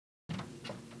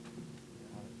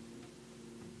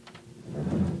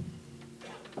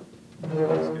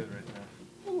That's good right there.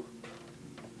 Woo.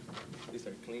 These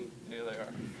are clean. Yeah, they are.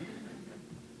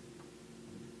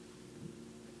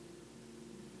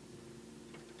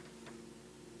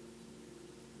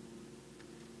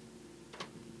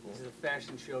 This is a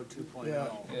fashion show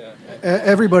 2.0. Yeah.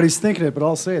 Everybody's thinking it, but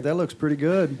I'll say it. That looks pretty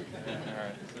good.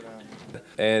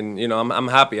 And you know, I'm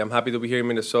happy. I'm happy to be here in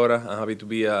Minnesota. I'm happy to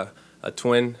be a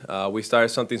Twin. We started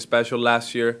something special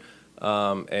last year,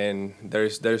 and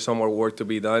there's some more work to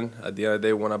be done. At the end of the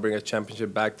day, we want to bring a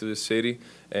championship back to the city,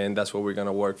 and that's what we're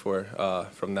gonna work for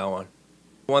from now on.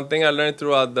 One thing I learned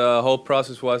throughout the whole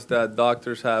process was that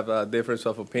doctors have a difference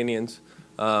of opinions.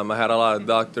 I had a lot of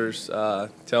doctors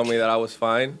tell me that I was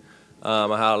fine. I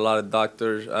had a lot of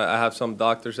doctors. I have some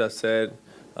doctors that said,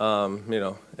 you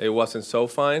know, it wasn't so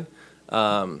fine.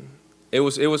 It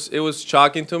was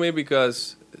shocking to me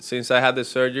because since I had the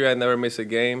surgery, I never missed a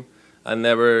game. I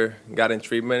never got in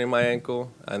treatment in my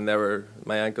ankle.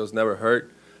 My ankles never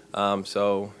hurt.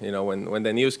 So you know, when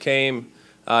the news came,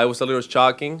 it was a little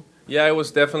shocking. Yeah, it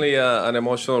was definitely an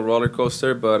emotional roller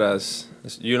coaster. But as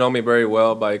you know me very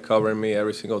well by covering me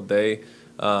every single day,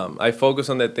 I focus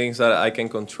on the things that I can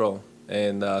control.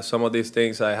 And some of these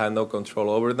things I had no control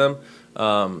over them.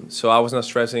 So I was not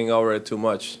stressing over it too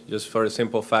much, just for the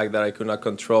simple fact that I could not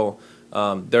control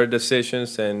their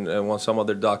decisions and what some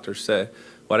other doctors said.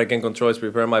 What I can control is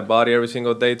prepare my body every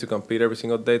single day to compete every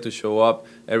single day, to show up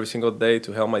every single day,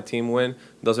 to help my team win.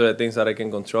 Those are the things that I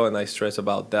can control, and I stress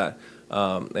about that.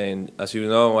 And as you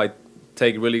know, I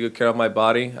take really good care of my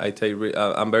body.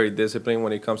 I'm very disciplined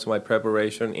when it comes to my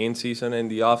preparation in season and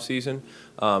the off season.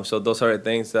 So those are the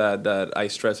things that I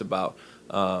stress about.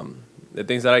 The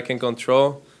things that I can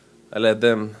control, I let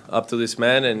them up to this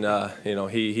man, and you know,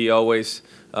 he always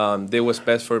did what's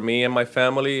best for me and my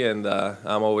family, and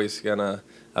I'm always gonna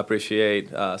appreciate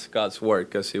Scott's work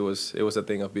because it was a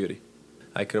thing of beauty.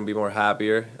 I couldn't be more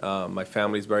happier. My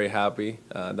family's very happy.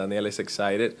 Daniel is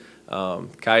excited.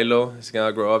 Kylo is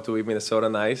gonna grow up to be Minnesota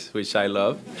nice, which I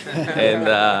love,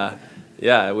 and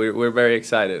yeah, we're very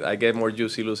excited. I get more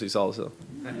juicy Lucy's also.